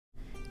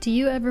Do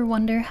you ever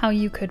wonder how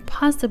you could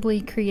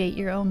possibly create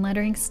your own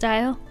lettering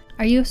style?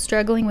 Are you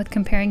struggling with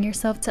comparing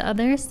yourself to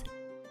others?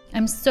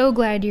 I'm so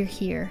glad you're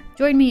here.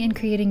 Join me in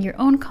creating your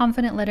own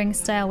confident lettering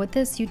style with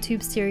this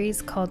YouTube series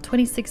called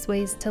 26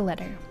 Ways to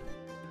Letter.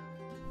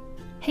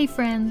 Hey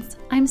friends,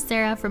 I'm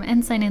Sarah from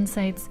Ensign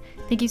Insights.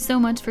 Thank you so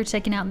much for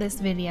checking out this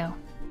video.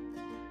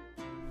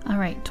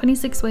 Alright,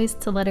 26 Ways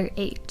to Letter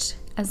H.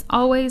 As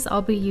always,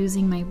 I'll be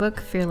using my book,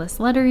 Fearless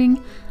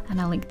Lettering,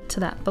 and I'll link to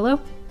that below.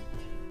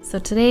 So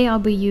today I'll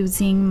be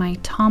using my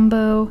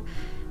Tombow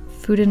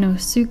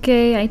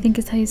Fudenosuke, I think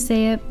is how you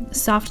say it,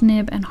 soft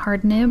nib and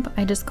hard nib.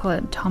 I just call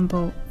it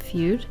Tombow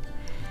Feud,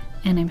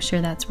 and I'm sure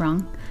that's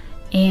wrong.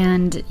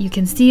 And you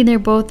can see they're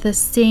both the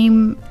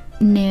same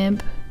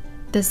nib,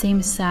 the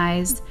same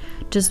size,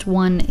 just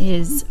one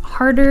is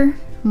harder,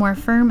 more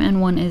firm, and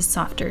one is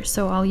softer.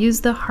 So I'll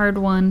use the hard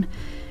one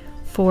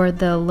for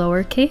the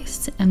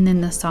lowercase and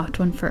then the soft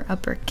one for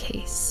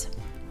uppercase.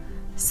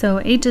 So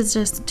H is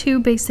just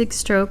two basic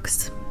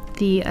strokes,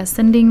 the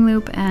ascending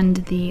loop and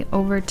the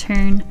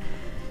overturn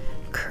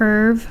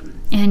curve.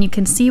 And you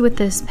can see with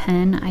this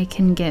pen I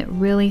can get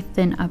really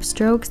thin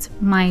upstrokes.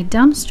 My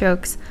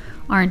downstrokes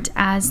aren't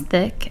as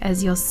thick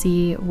as you'll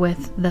see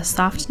with the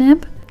soft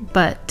nib,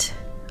 but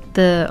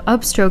the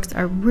upstrokes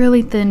are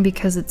really thin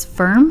because it's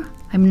firm.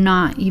 I'm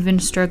not even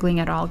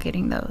struggling at all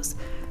getting those.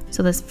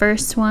 So this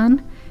first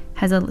one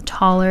has a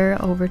taller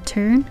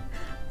overturn.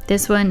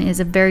 This one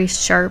is a very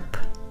sharp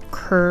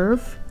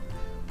curve.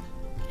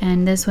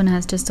 And this one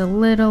has just a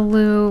little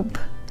loop.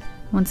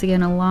 Once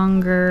again, a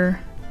longer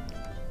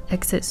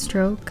exit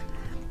stroke.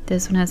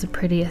 This one has a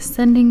pretty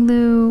ascending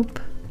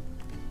loop.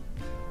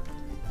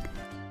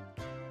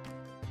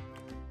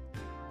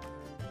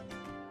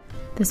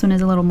 This one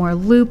is a little more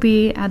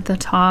loopy at the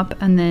top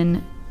and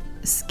then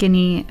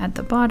skinny at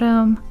the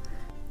bottom.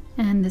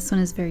 And this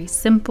one is very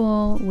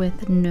simple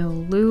with no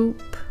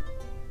loop.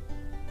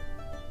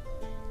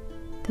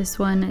 This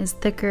one is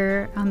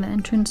thicker on the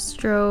entrance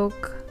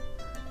stroke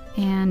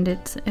and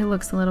it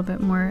looks a little bit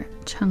more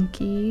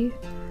chunky.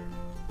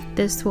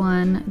 This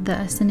one, the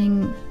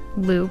ascending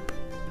loop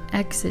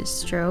exit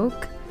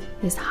stroke,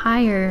 is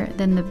higher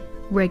than the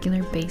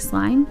regular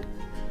baseline.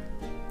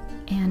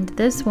 And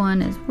this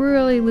one is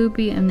really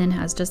loopy and then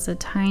has just a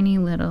tiny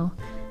little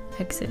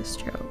exit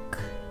stroke.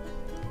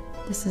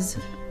 This is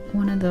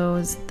one of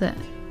those, the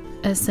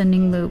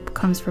ascending loop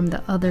comes from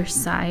the other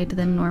side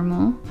than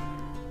normal.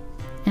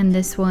 And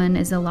this one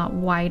is a lot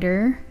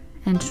wider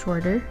and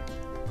shorter.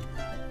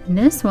 And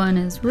this one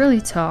is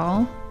really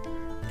tall.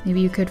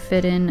 Maybe you could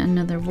fit in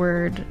another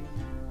word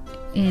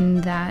in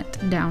that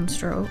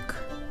downstroke.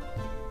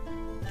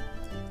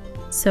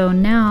 So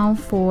now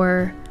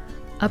for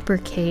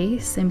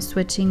uppercase, I'm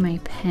switching my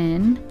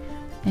pen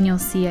and you'll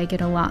see I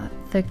get a lot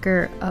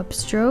thicker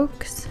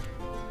upstrokes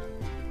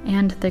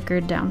and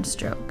thicker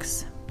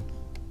downstrokes.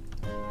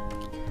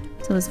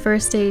 So this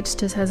first H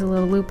just has a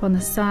little loop on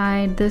the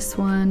side. This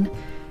one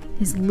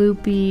is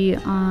loopy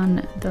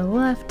on the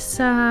left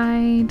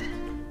side.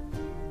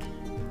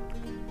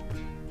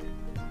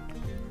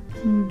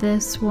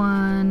 This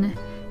one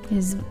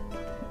is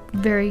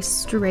very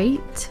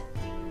straight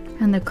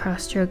and the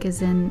cross stroke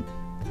is in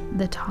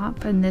the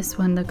top, and this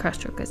one the cross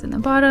stroke is in the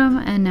bottom,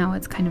 and now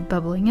it's kind of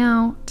bubbling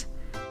out.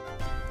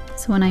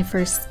 So when I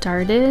first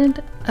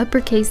started,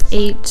 uppercase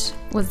H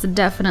was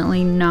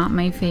definitely not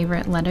my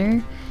favorite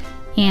letter,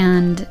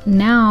 and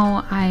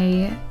now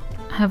I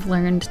have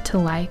learned to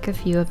like a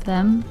few of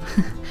them.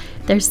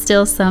 There's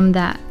still some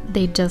that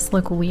they just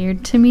look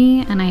weird to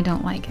me and I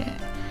don't like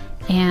it,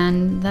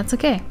 and that's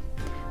okay.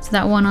 So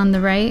that one on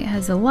the right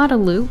has a lot of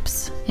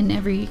loops in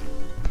every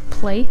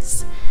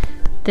place.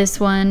 This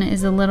one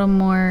is a little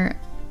more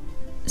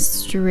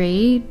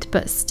straight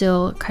but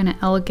still kind of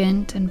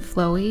elegant and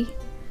flowy.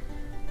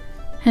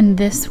 And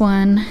this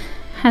one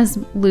has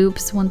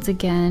loops once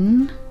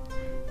again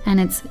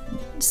and it's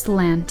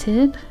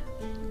slanted.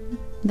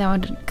 That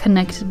would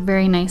connect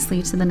very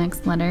nicely to the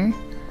next letter.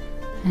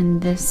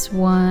 And this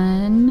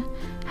one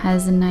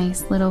has a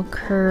nice little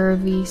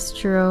curvy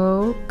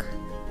stroke.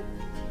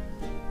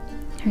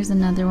 Here's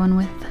another one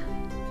with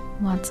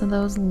lots of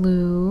those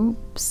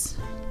loops.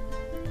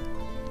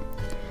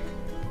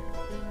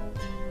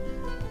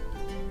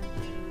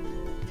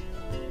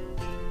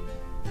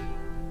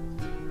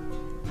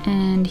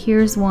 And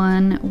here's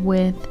one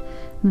with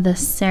the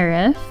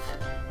serif.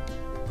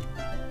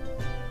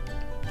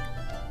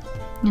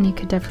 And you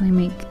could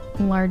definitely make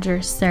larger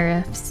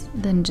serifs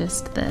than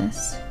just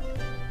this.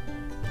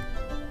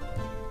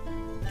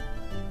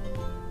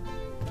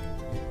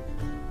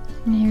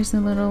 And here's a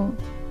little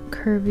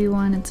curvy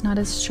one. It's not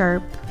as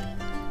sharp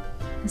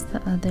as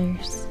the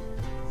others.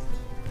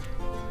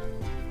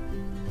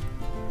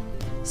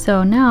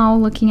 So now,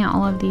 looking at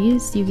all of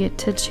these, you get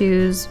to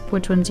choose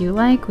which ones you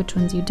like, which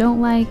ones you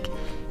don't like,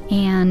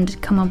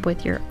 and come up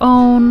with your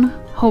own.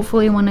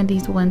 Hopefully one of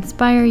these will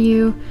inspire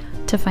you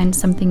to find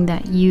something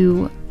that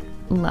you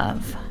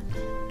love.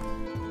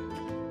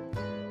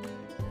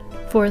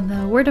 For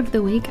the word of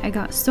the week, I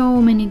got so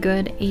many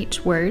good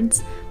H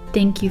words.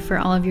 Thank you for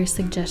all of your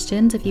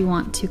suggestions. If you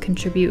want to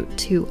contribute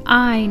to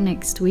I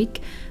next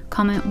week,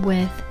 comment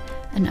with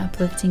an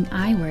uplifting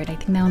I word. I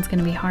think that one's going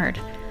to be hard.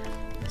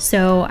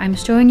 So I'm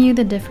showing you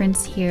the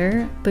difference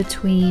here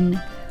between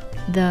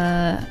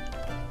the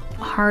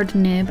hard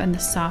nib and the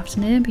soft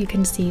nib. You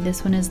can see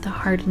this one is the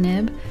hard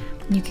nib.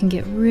 You can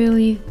get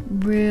really,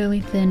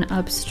 really thin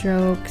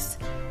upstrokes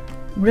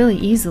really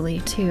easily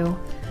too.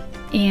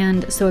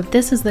 And so if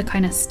this is the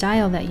kind of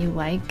style that you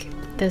like,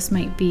 this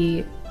might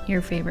be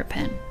your favorite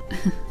pen.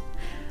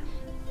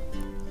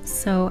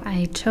 So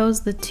I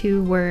chose the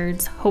two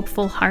words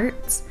hopeful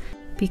hearts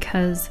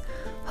because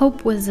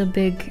hope was a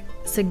big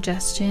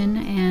suggestion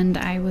and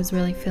I was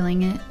really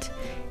feeling it.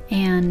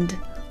 And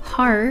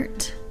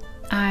heart,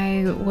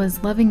 I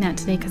was loving that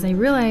today because I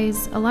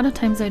realize a lot of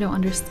times I don't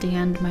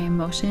understand my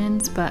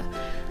emotions, but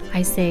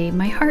I say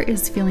my heart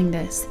is feeling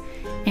this.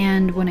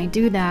 And when I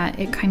do that,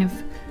 it kind of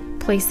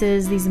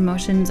places these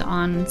emotions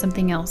on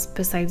something else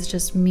besides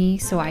just me,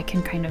 so I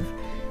can kind of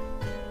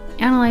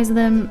analyze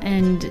them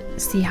and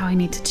see how I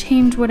need to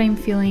change what I'm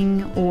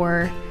feeling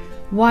or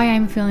why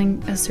I'm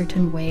feeling a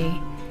certain way.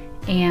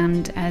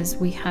 And as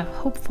we have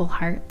hopeful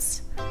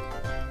hearts,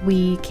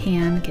 we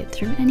can get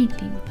through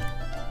anything.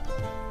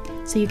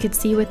 So you could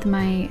see with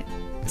my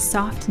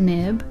soft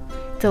nib,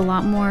 it's a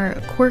lot more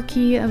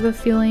quirky of a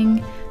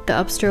feeling. The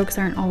upstrokes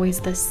aren't always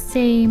the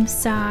same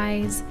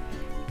size.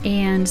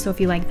 And so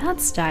if you like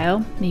that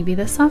style, maybe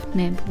the soft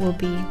nib will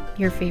be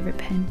your favorite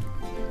pen.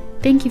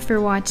 Thank you for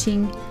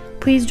watching.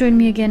 Please join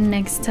me again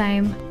next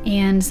time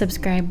and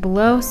subscribe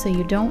below so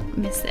you don't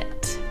miss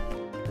it.